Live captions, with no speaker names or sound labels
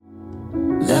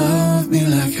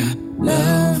like I,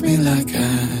 love me like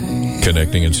I.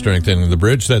 Connecting and strengthening the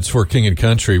bridge. That's for King and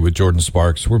Country with Jordan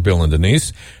Sparks. We're Bill and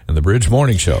Denise and the Bridge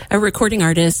Morning Show. A recording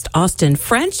artist, Austin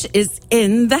French, is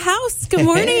in the house. Good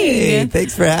morning. Hey,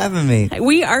 thanks for having me.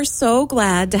 We are so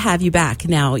glad to have you back.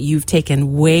 Now, you've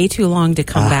taken way too long to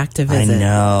come back to visit. I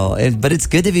know, but it's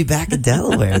good to be back in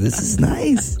Delaware. This is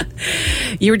nice.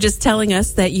 You were just telling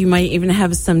us that you might even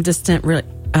have some distant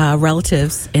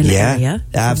relatives in the area.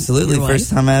 Absolutely.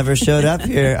 First time I ever showed up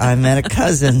here, I met a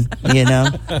cousin,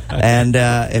 and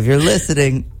if you're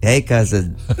listening, hey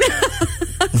cousin,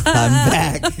 I'm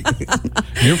back.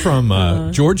 You're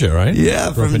from Georgia, right?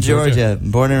 Yeah, from Georgia.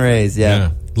 Born and raised,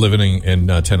 yeah. Living in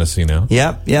Tennessee now.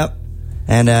 Yep.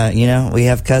 And, we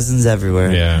have cousins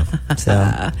everywhere. Yeah.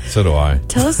 So do I.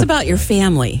 Tell us about your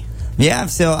family. Yeah,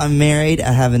 so I'm married.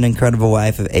 I have an incredible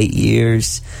wife of 8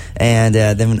 years. And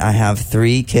then I have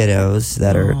 3 kiddos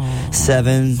that are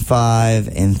 7, 5,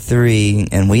 and 3.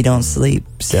 And we don't sleep.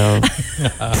 So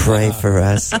pray for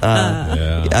us.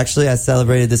 Actually, I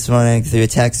celebrated this morning through a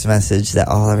text message that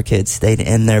all our kids stayed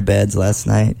in their beds last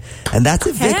night. And that's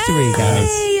a victory,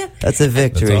 guys. That's a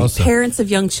victory. That's awesome. Parents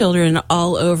of young children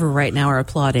all over right now are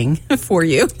applauding for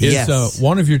you. Is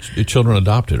one of your children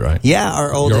adopted, right? Yeah,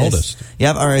 our oldest. Your oldest.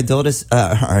 Yep,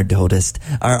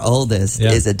 our oldest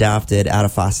is adopted out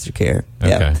of foster care. Okay.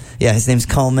 Yep. Yeah, his name's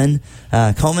Coleman.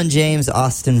 Coleman James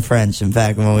Austin French. In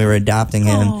fact, when we were adopting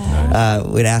him,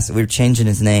 we were changing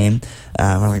his name.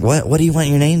 We're like, what do you want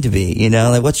your name to be?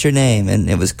 What's your name? And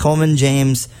it was Coleman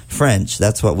James French.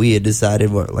 That's what we had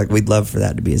decided. We'd love for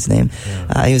that to be his name.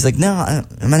 Yeah. He was like, no,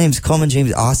 my name's Coleman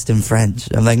James Austin French.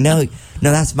 I'm like, no,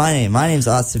 that's my name. My name's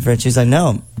Austin French. He's like,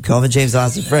 no, Coleman James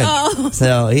Austin French.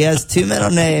 So he has 2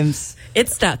 middle names.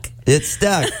 It's stuck. I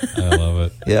love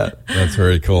it. Yeah. That's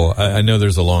very cool. I know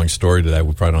there's a long story to that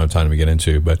we probably don't have time to get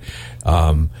into, but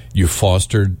you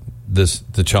fostered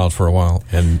the child for a while,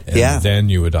 and then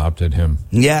you adopted him.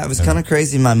 Yeah, it was kind of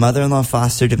crazy. My mother-in-law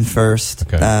fostered him first.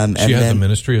 Okay. She has a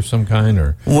ministry of some kind,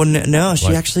 or? Well, no,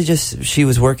 she actually she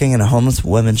was working in a homeless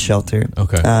women's shelter.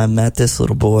 Okay. Met this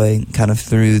little boy kind of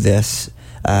through this.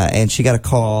 And she got a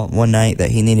call one night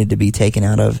that he needed to be taken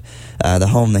out of the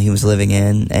home that he was living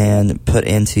in and put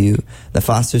into the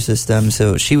foster system.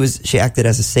 So she acted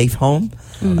as a safe home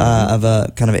of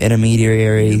a kind of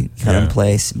intermediary kind of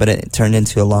place, but it turned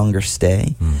into a longer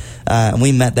stay. And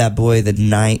we met that boy the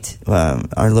night,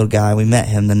 our little guy, we met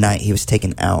him the night he was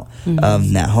taken out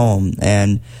of that home.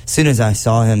 And as soon as I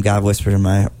saw him, God whispered in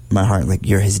my heart, like,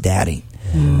 you're his daddy.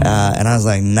 And I was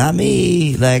like, not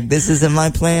me. Like, this isn't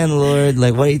my plan, Lord.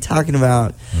 Like, what are you talking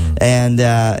about? And,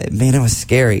 man, it was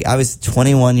scary. I was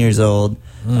 21 years old.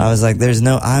 I was like,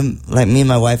 me and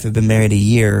my wife have been married a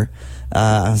year.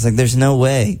 I was like, there's no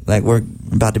way. Like, we're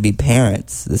about to be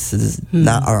parents. This is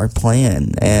not our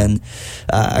plan. And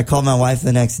I called my wife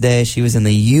the next day. She was in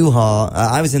the U-Haul.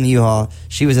 I was in the U-Haul.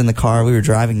 She was in the car. We were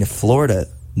driving to Florida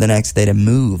the next day to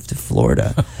move to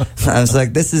Florida. I was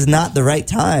like, this is not the right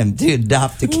time to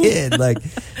adopt a kid. Like,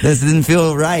 this didn't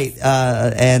feel right.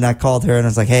 And I called her and I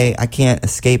was like, hey, I can't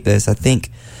escape this. I think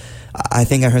I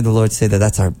heard the Lord say that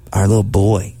that's our little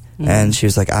boy. And she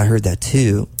was like, I heard that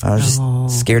too. I was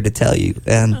just scared to tell you.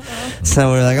 And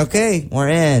so we're like, okay, we're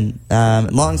in.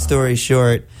 Long story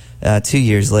short, 2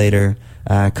 years later,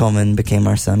 Coleman became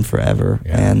our son forever.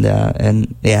 And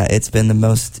it's been the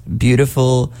most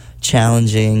beautiful,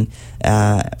 challenging,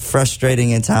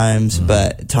 frustrating at times,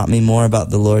 but taught me more about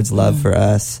the Lord's love for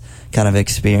us kind of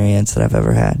experience that I've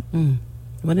ever had.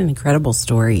 What an incredible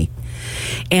story.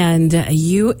 And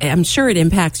I'm sure it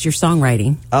impacts your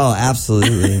songwriting. Oh,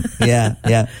 absolutely.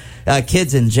 Yeah.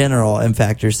 Kids in general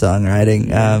impact your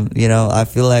songwriting. I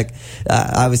feel like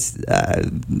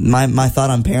my thought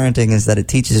on parenting is that it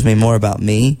teaches me more about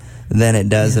me than it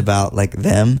does about like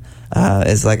them.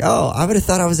 It's like, I would have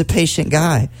thought I was a patient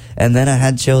guy, and then I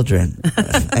had children,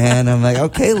 and I'm like,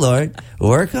 okay, Lord,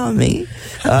 work on me.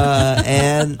 All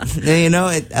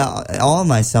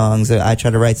my songs, I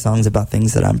try to write songs about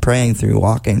things that I'm praying through,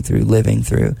 walking through, living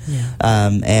through.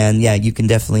 You can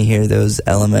definitely hear those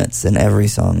elements in every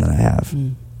song that I have.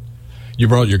 You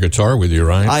brought your guitar with you,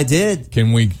 right? I did.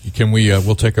 Can we?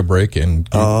 We'll take a break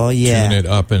and tune it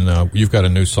up, and you've got a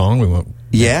new song.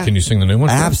 Yeah. Can you sing the new one?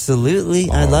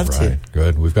 Absolutely. I'd love to.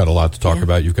 Good. We've got a lot to talk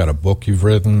about. You've got a book you've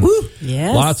written. Woo.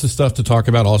 Yes. Lots of stuff to talk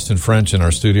about. Austin French in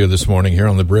our studio this morning here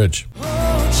on The Bridge.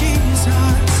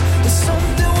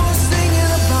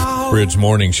 Bridge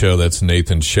Morning Show. That's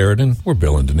Nathan Sheridan. We're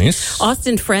Bill and Denise.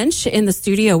 Austin French in the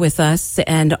studio with us.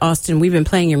 And Austin, we've been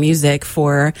playing your music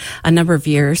for a number of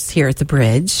years here at the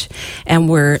Bridge. And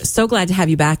we're so glad to have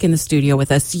you back in the studio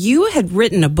with us. You had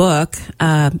written a book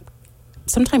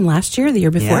sometime last year, the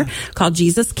year before, called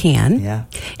Jesus Can. Yeah.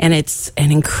 And it's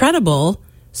an incredible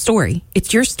story.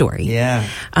 It's your story. Yeah.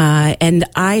 And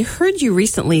I heard you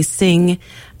recently sing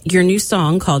your new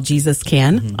song called Jesus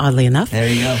Can, oddly enough. There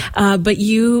you go. But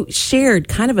you shared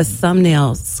kind of a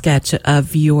thumbnail sketch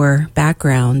of your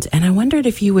background, and I wondered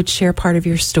if you would share part of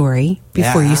your story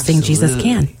before you sing Jesus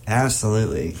Can.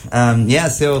 Absolutely.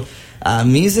 So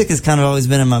music has kind of always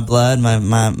been in my blood. My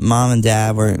mom and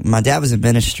dad my dad was in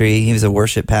ministry. He was a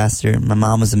worship pastor. My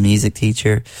mom was a music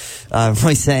teacher.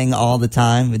 We sang all the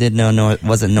time. We didn't know it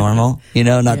wasn't normal,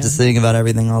 not to sing about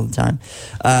everything all the time.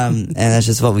 And that's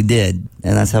just what we did.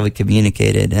 And that's how we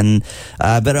communicated. And,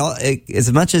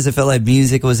 as much as it felt like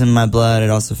music was in my blood,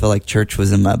 it also felt like church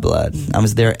was in my blood. I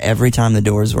was there every time the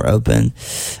doors were open.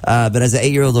 But as an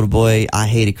 8-year-old little boy, I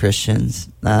hated Christians.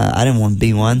 I didn't want to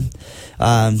be one.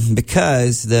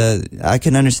 Because I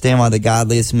can understand why the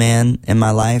godliest man in my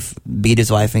life beat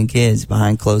his wife and kids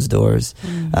behind closed doors,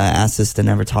 asked us to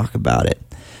never talk about it.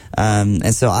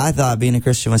 And so I thought being a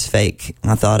Christian was fake.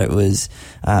 I thought it was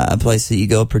a place that you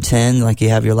go pretend like you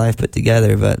have your life put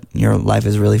together, but your life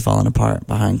is really falling apart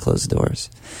behind closed doors.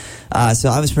 So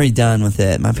I was pretty done with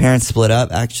it. My parents split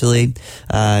up, actually.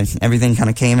 Everything kind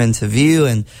of came into view,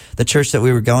 and the church that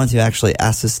we were going to actually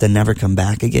asked us to never come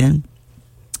back again.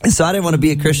 And so I didn't want to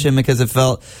be a Christian because it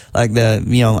felt like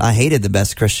I hated the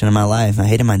best Christian in my life. I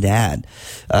hated my dad.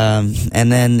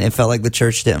 And then it felt like the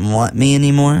church didn't want me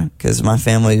anymore because my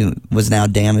family was now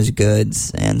damaged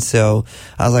goods. And so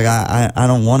I was like, I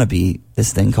don't want to be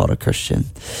this thing called a Christian.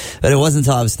 But it wasn't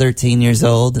until I was 13 years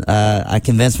old, I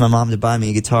convinced my mom to buy me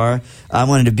a guitar. I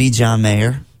wanted to be John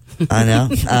Mayer. I know.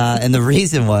 And the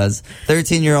reason was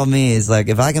 13-year-old me is like,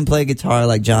 if I can play guitar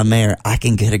like John Mayer, I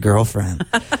can get a girlfriend.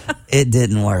 It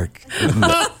didn't work.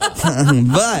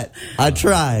 But I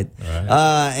tried.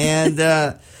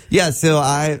 Right. So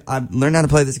I learned how to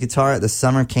play this guitar at the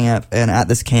summer camp. And at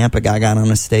this camp, a guy got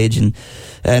on a stage and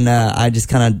I just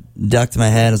kind of ducked my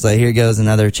head. I was like, here goes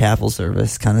another chapel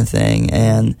service kind of thing.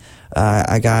 And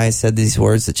a guy said these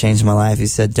words that changed my life. He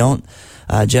said, don't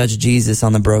judge Jesus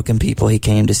on the broken people he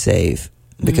came to save,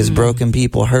 because broken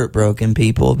people hurt broken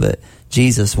people, but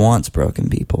Jesus wants broken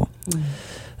people.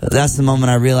 That's the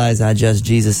moment I realized I judged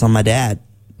Jesus on my dad,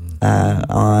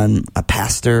 on a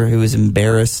pastor who was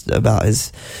embarrassed about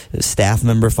his staff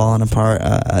member falling apart,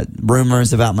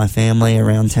 rumors about my family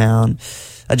around town.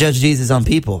 I judged Jesus on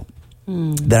people,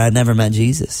 but I'd never met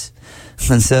Jesus.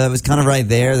 And so it was kind of right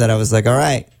there that I was like, all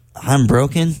right, I'm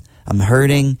broken, I'm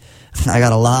hurting, I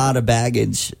got a lot of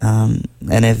baggage, and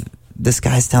if this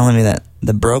guy's telling me that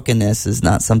the brokenness is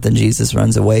not something Jesus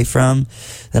runs away from,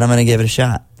 then I'm going to give it a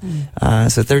shot.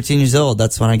 So 13 years old,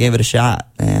 that's when I gave it a shot.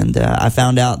 And I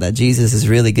found out that Jesus is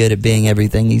really good at being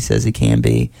everything he says he can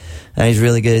be. And he's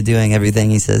really good at doing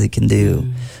everything he says he can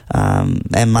do.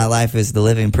 And my life is the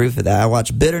living proof of that. I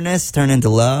watched bitterness turn into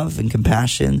love and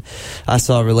compassion. I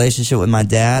saw a relationship with my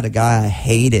dad, a guy I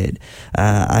hated.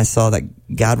 I saw that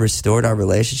God restored our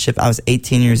relationship. I was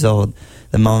 18 years old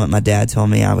the moment my dad told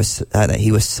me that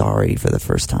he was sorry for the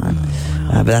first time.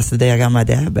 But that's the day I got my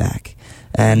dad back.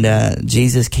 And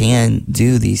Jesus can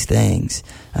do these things.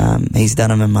 He's done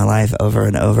them in my life over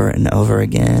and over and over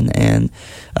again. And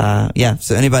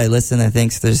so anybody listening that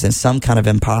thinks there's some kind of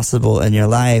impossible in your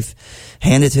life,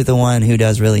 hand it to the one who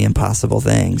does really impossible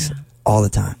things all the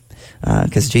time.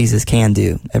 Because Jesus can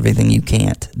do everything you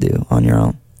can't do on your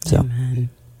own. So, amen.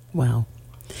 Wow.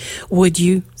 Would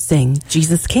you sing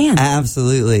Jesus Can?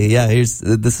 Absolutely. Yeah,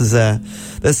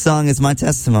 this song is my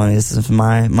testimony. This is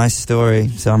my story,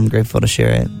 so I'm grateful to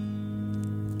share it.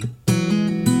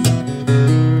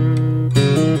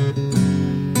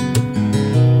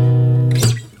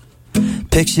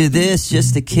 Picture this,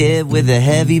 just a kid with a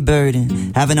heavy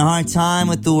burden, having a hard time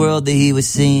with the world that he was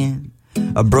seeing.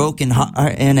 A broken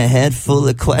heart and a head full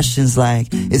of questions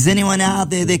like, is anyone out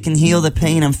there that can heal the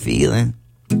pain I'm feeling?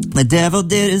 The devil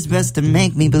did his best to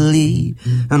make me believe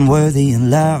unworthy and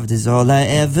loved is all I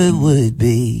ever would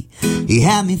be. He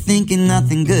had me thinking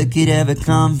nothing good could ever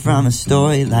come from a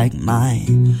story like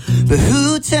mine. But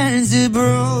who turns a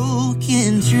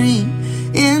broken dream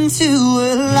into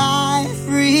a life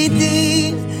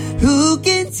redeemed? Who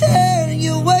can turn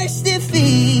your worst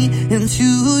defeat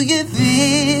into your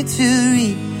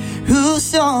victory? Who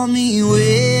saw me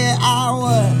where I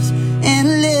was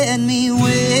and led me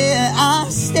where I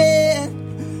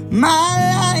stand? My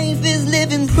life is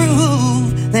living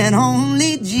proof that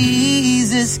only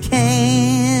Jesus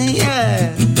can.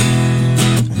 Yeah.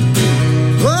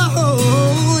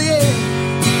 Oh, yeah.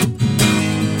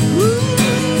 Ooh,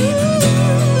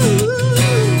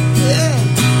 yeah.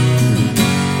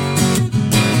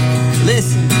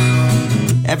 Listen.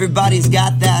 Everybody's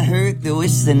got that hurt they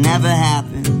wish that never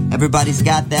happened. Everybody's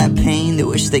got that pain they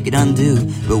wish they could undo.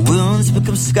 But wounds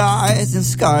become scars and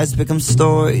scars become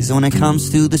stories when it comes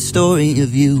to the story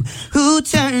of you. Who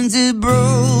turns a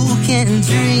broken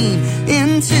dream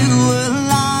into a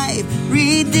life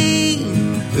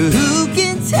redeemed? Who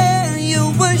can turn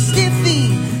your worst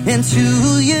defeat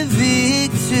into your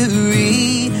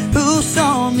victory? Who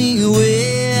saw me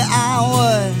where I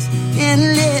was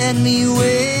and led me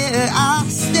where I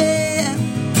stand?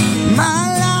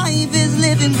 My life is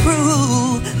living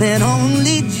proof that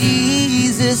only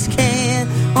Jesus can.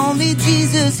 Only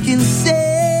Jesus can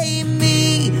save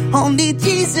me. Only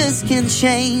Jesus can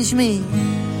change me.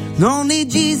 Only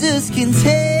Jesus can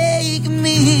take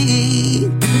me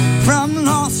from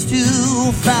lost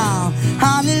to found.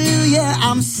 Hallelujah,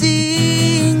 I'm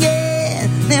singing.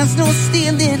 There's no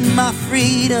stealing my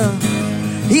freedom.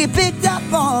 He picked up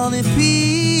all the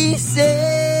pieces.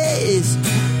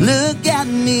 Look at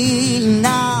me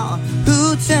now.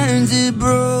 Who turns a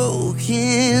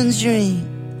broken dream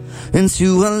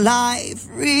into a life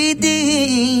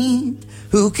redeemed?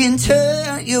 Who can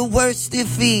turn your worst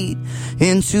defeat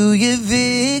into your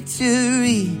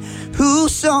victory? Who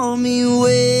saw me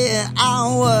where I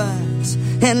was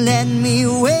and led me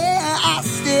where I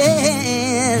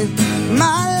stand?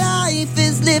 My life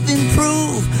is living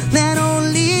proof that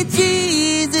only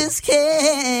Jesus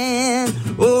can.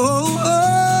 Oh,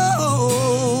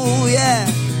 oh, yeah.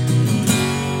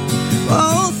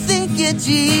 Oh, thank you,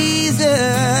 Jesus.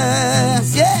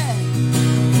 Yeah.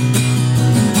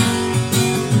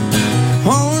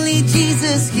 Only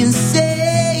Jesus can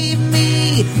save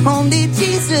me. Only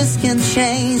Jesus can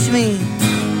change me.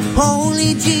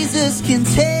 Only Jesus can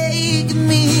take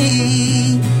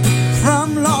me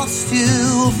from lost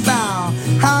to found.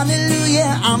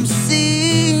 Hallelujah, I'm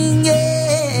singing,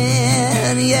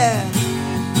 yeah.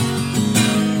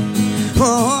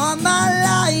 Oh, my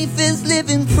life is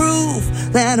living proof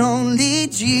that only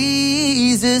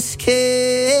Jesus can.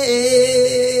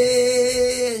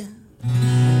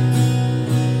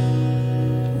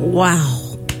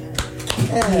 Wow.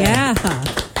 Yeah.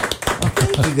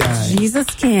 Thank you guys. Jesus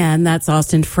can. That's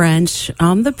Austin French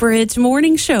on the Bridge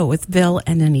Morning Show with Bill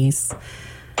and Denise.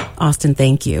 Austin,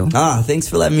 thank you. Thanks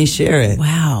for letting me share it.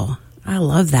 Wow. I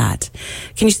love that.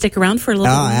 Can you stick around for a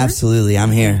little bit more? Absolutely. I'm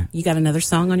here. You got another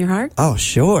song on your heart? Oh,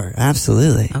 sure.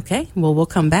 Absolutely. Okay. Well, we'll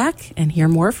come back and hear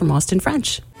more from Austin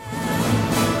French.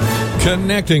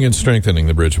 Connecting and strengthening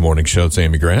the Bridge Morning Show. It's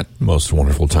Amy Grant. Most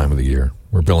wonderful time of the year.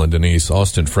 We're Bill and Denise.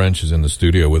 Austin French is in the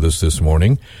studio with us this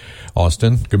morning.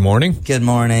 Austin, good morning. Good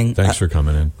morning. Thanks for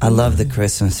coming in. I love the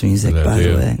Christmas music, by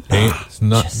the way. It's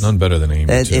none better than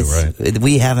Amy, right?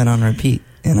 We have it on repeat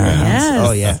in our house.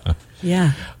 Oh, yeah.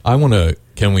 Yeah. I want to,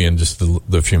 can we, in just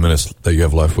the few minutes that you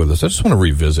have left with us, I just want to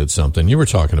revisit something. You were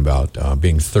talking about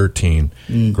being 13,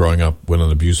 growing up with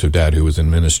an abusive dad who was in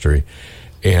ministry.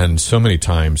 And so many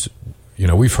times, you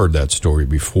know, we've heard that story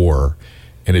before,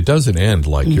 and it doesn't end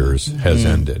like yours has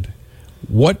ended.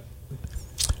 What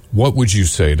would you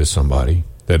say to somebody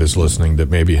that is listening that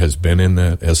maybe has been in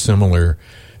a similar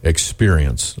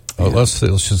experience? Let's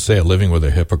just say living with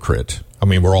a hypocrite. I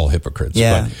mean, we're all hypocrites,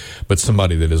 but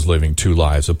somebody that is living two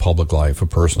lives, a public life, a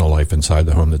personal life inside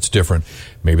the home that's different.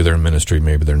 Maybe they're in ministry,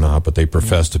 maybe they're not, but they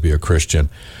profess to be a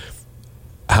Christian.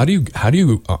 How do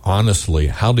you honestly,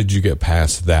 how did you get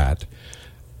past that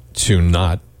to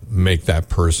not make that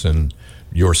person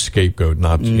your scapegoat,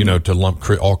 not to lump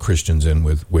all Christians in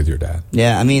with your dad?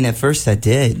 Yeah, I mean, at first I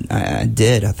did. I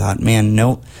thought, man,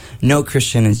 no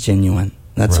Christian is genuine.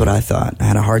 That's what I thought. I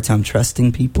had a hard time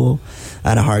trusting people. I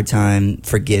had a hard time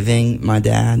forgiving my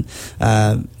dad.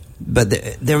 But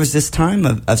there was this time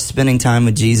of spending time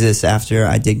with Jesus after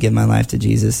I did give my life to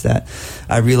Jesus that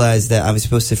I realized that I was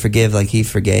supposed to forgive like he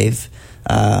forgave,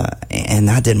 and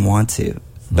I didn't want to.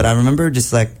 But I remember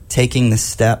just like taking the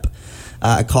step.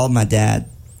 I called my dad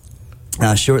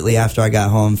shortly after I got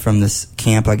home from this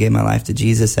camp I gave my life to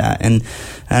Jesus at. And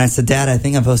I said, Dad, I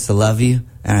think I'm supposed to love you,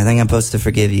 and I think I'm supposed to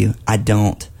forgive you. I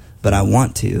don't, but I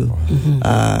want to.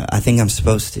 I think I'm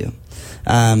supposed to.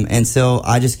 And so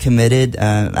I just committed.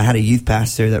 I had a youth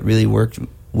pastor that really worked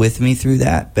with me through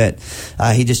that, but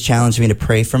he just challenged me to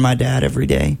pray for my dad every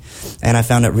day. And I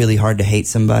found it really hard to hate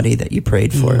somebody that you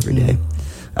prayed for every day.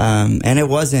 And it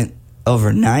wasn't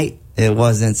overnight. It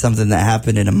wasn't something that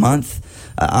happened in a month.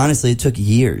 Honestly, it took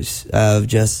years of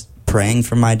just praying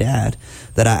for my dad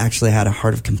that I actually had a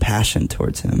heart of compassion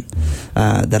towards him,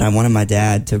 that I wanted my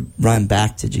dad to run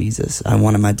back to Jesus. I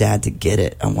wanted my dad to get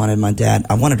it. I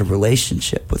wanted a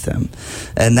relationship with him.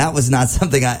 And that was not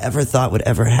something I ever thought would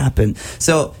ever happen.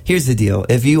 So here's the deal.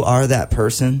 If you are that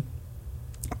person,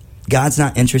 God's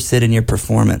not interested in your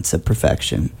performance of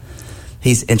perfection.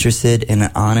 He's interested in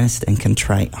an honest and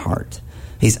contrite heart.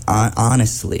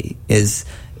 Honesty is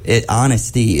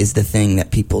the thing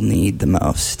that people need the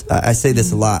most. I say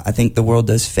this a lot. I think the world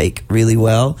does fake really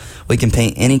well. We can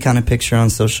paint any kind of picture on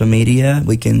social media.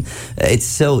 It's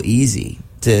so easy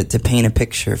to paint a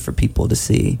picture for people to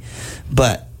see.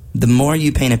 But the more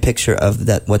you paint a picture of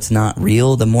that what's not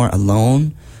real, the more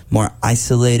alone, more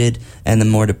isolated, and the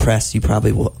more depressed you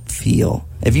probably will feel.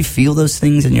 If you feel those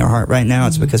things in your heart right now,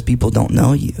 it's because people don't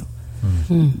know you.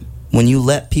 When you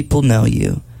let people know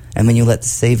you, and when you let the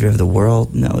Savior of the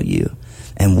world know you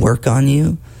and work on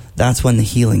you, that's when the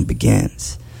healing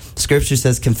begins. Scripture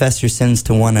says, confess your sins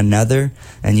to one another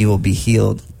and you will be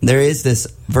healed. There is this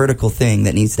vertical thing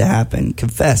that needs to happen.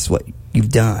 Confess what you've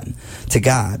done to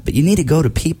God, but you need to go to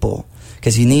people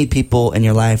because you need people in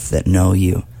your life that know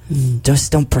you.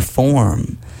 Just don't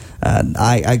perform.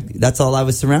 That's all I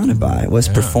was surrounded by was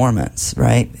performance,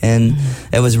 right? And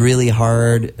it was really a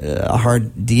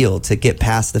hard deal to get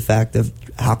past the fact of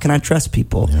how can I trust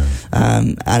people?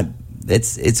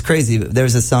 It's crazy.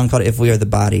 There's a song called "If We Are the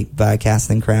Body" by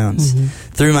Casting Crowns.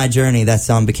 Through my journey, that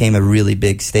song became a really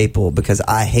big staple because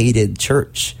I hated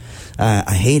church.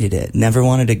 I hated it. Never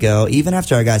wanted to go. Even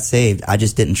after I got saved, I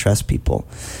just didn't trust people.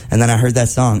 And then I heard that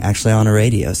song actually on a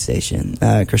radio station,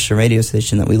 a Christian radio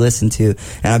station that we listened to.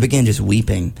 And I began just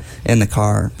weeping in the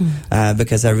car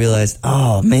because I realized,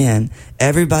 oh, man,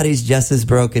 everybody's just as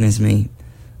broken as me.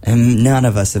 And none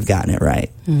of us have gotten it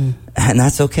right. And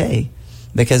that's okay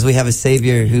because we have a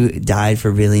Savior who died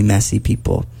for really messy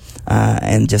people.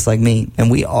 And just like me. And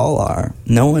we all are.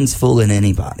 No one's fooling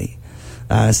anybody.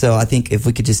 So I think if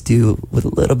we could just do with a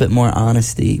little bit more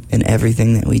honesty in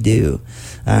everything that we do,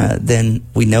 then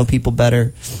we know people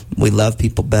better, we love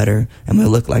people better, and we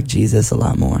look like Jesus a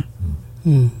lot more.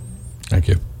 Thank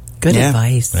you. Good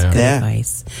advice. Yeah. Good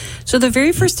advice. So the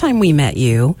very first time we met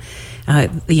you,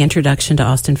 the introduction to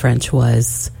Austin French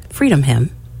was Freedom Hymn.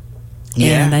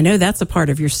 Yeah. And I know that's a part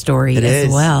of your story as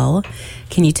well.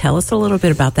 Can you tell us a little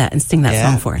bit about that and sing that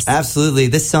song for us? Absolutely.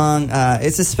 This song,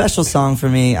 it's a special song for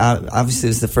me. Obviously, it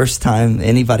was the first time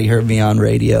anybody heard me on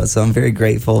radio, so I'm very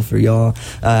grateful for y'all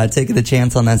taking the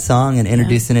chance on that song and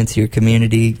introducing it to your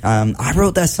community. I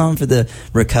wrote that song for the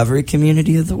recovery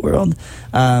community of the world.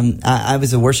 I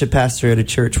was a worship pastor at a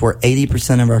church where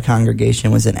 80% of our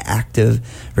congregation was in active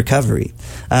recovery.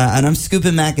 And I'm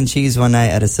scooping mac and cheese one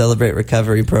night at a Celebrate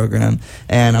Recovery program,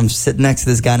 and I'm sitting next to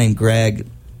this guy named Greg.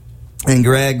 And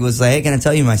Greg was like, hey, can I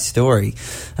tell you my story?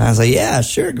 And I was like, yeah,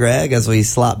 sure, Greg, as we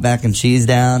slop mac and cheese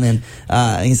down. And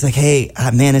he's like, hey,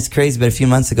 man, it's crazy, but a few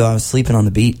months ago I was sleeping on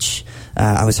the beach.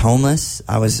 I was homeless.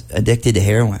 I was addicted to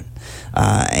heroin.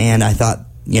 And I thought,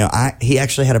 he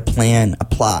actually had a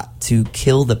plot to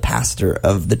kill the pastor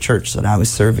of the church that I was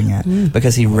serving at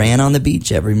because he ran on the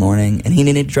beach every morning and he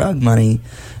needed drug money.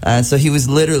 So he was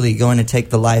literally going to take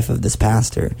the life of this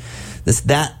pastor.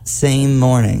 That same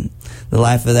morning, the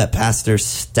life of that pastor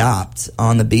stopped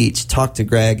on the beach, talked to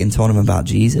Greg and told him about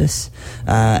Jesus,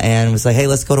 and was like, hey,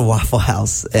 let's go to Waffle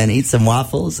House and eat some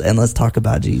waffles and let's talk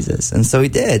about Jesus. And so he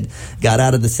did. Got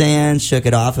out of the sand, shook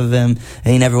it off of him,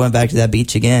 and he never went back to that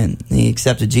beach again. He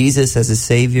accepted Jesus as his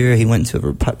Savior. He went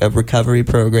into a recovery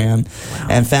program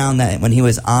and found that when he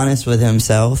was honest with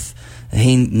himself,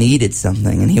 he needed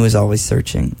something, and he was always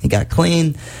searching. He got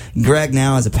clean. Greg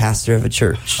now is a pastor of a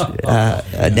church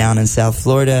down in South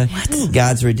Florida. What?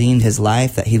 God's redeemed his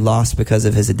life that he lost because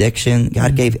of his addiction.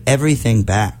 God gave everything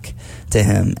back to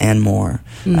him and more.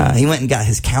 He went and got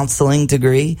his counseling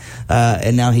degree,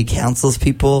 and now he counsels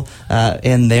people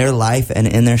in their life and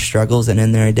in their struggles and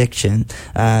in their addiction.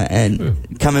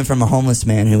 And coming from a homeless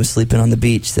man who was sleeping on the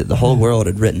beach that the whole world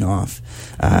had written off,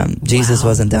 Jesus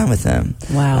wasn't done with him.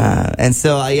 Wow. And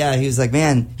so, he was like,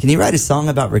 man, can you write a song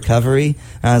about recovery?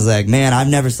 And I was like, man, I've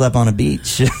never slept on a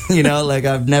beach.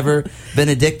 I've never been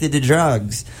addicted to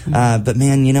drugs. But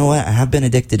man, you know what? I have been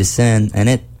addicted to sin, and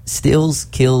it steals,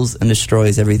 kills, and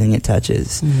destroys everything it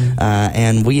touches.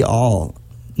 And we all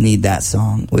need that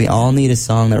song. We all need a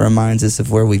song that reminds us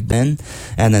of where we've been,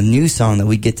 and a new song that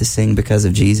we get to sing because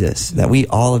of Jesus, that we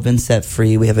all have been set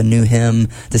free. We have a new hymn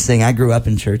to sing. I grew up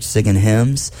in church singing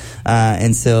hymns,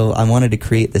 and so I wanted to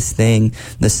create this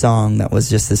song that was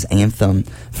just this anthem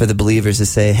for the believers to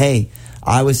say, hey,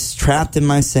 I was trapped in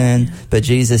my sin, but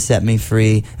Jesus set me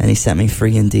free, and he set me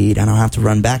free indeed. I don't have to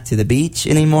run back to the beach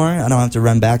anymore. I don't have to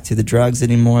run back to the drugs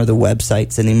anymore, the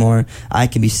websites anymore. I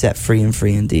can be set free and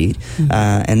free indeed.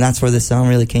 And that's where this song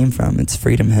really came from. It's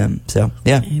Freedom Hymn. So,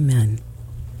 yeah. Amen.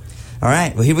 All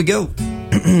right. Well, here we go.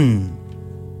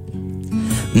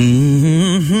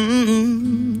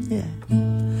 Yeah.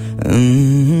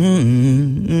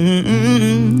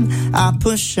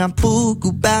 push, I pull,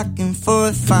 go back and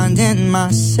forth, finding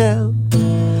myself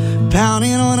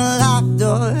pounding on a locked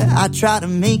door. I try to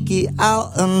make it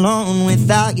out alone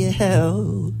without your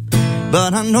help,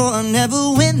 but I know I'll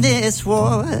never win this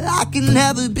war. I can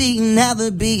never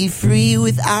be free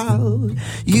without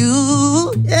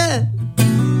you, yeah.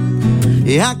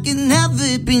 Yeah, I can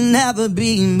never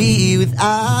be me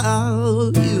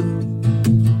without you.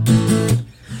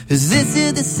 'Cause this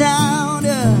is the sound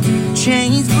of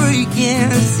chains breaking.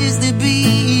 This is the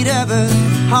beat of a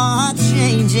heart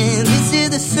changing. This is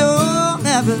the song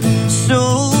of a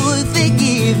soul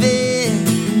forgiving.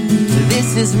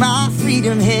 This is my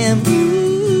freedom hymn.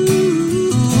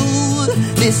 Ooh,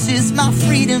 this is my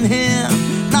freedom hymn,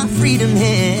 my freedom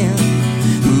hymn.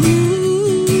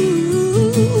 Ooh,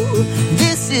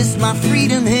 this is my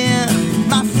freedom hymn,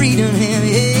 my freedom hymn,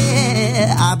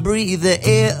 yeah. I breathe the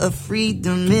air of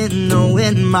freedom in,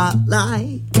 knowing my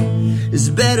life is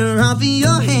better off in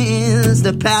your hands.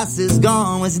 The past is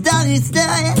gone, what's done is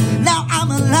done. Now I'm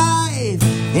alive,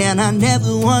 and I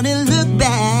never want to look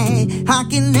back. I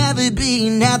can never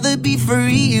be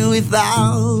free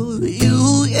without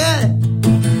you, yeah.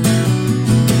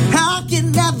 I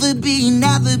can never be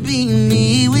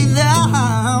me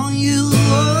without you.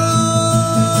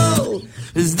 Oh,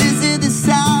 'cause this is the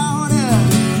sound of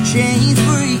chains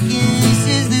breaking. This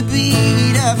is the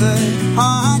beat of a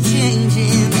heart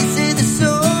changing. This is the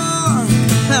song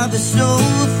of the soul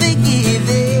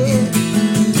forgiving.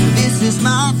 This is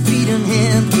my freedom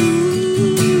hymn.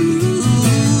 Ooh,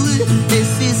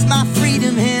 this is my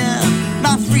freedom hymn,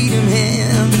 my freedom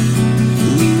hymn.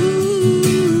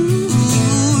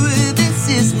 Ooh, this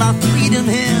is my freedom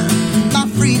hymn, my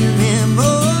freedom hymn.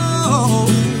 Oh,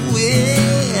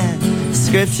 yeah.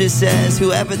 Scripture says,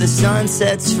 whoever the Son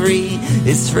sets free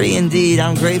is free indeed.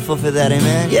 I'm grateful for that,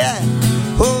 amen. Yeah.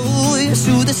 Oh, yes,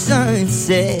 who the Son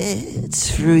sets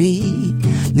free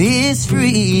is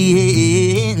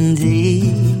free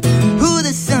indeed. Who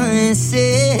the Son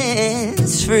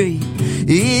sets free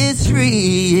is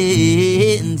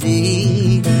free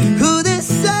indeed. Who the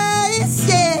Son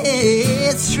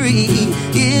sets free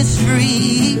is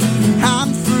free.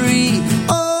 I'm free.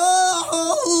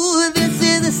 Oh, this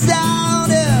is the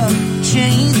sound of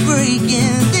chains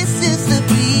breaking. This is the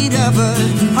beat of a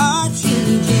heart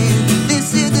changing.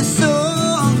 This is the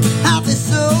song of the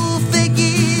soul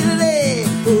forgiving.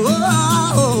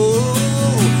 Oh,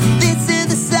 this is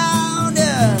the sound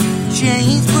of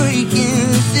chains breaking.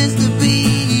 This is the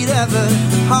beat of a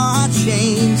heart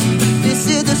change. This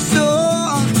is the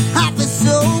song of the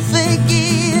soul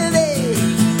forgiving.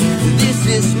 This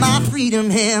is my freedom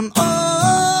hymn.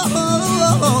 Oh,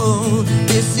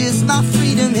 this is my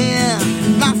freedom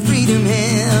hymn, my freedom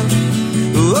hymn.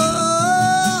 Oh,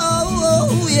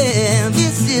 yeah,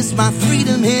 this is my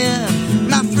freedom hymn,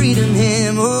 my freedom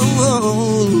hymn.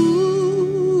 Oh,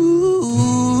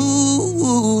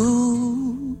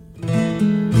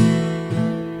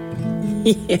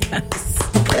 Yes.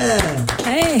 yeah.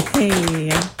 Hey.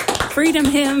 Freedom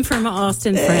hymn from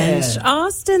Austin French.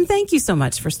 Austin, thank you so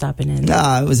much for stopping in.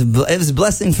 No, it was a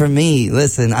blessing for me.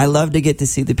 Listen, I love to get to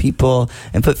see the people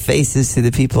and put faces to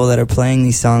the people that are playing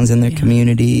these songs in their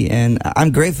community, and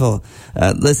I'm grateful.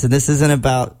 Listen, this isn't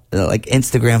about like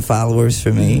Instagram followers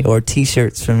for me or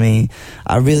T-shirts for me.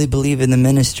 I really believe in the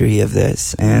ministry of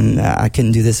this, and I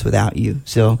couldn't do this without you.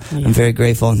 So I'm very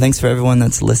grateful, and thanks for everyone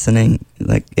that's listening.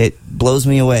 Like, it blows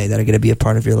me away that I get to be a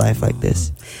part of your life like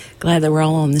this. Glad that we're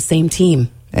all on the same team.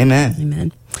 Amen.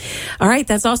 Amen. All right,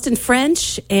 that's Austin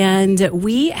French, and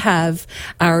we have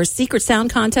our Secret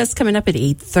Sound contest coming up at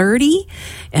 8:30.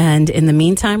 And in the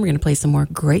meantime, we're going to play some more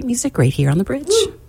great music right here on The Bridge. Woo.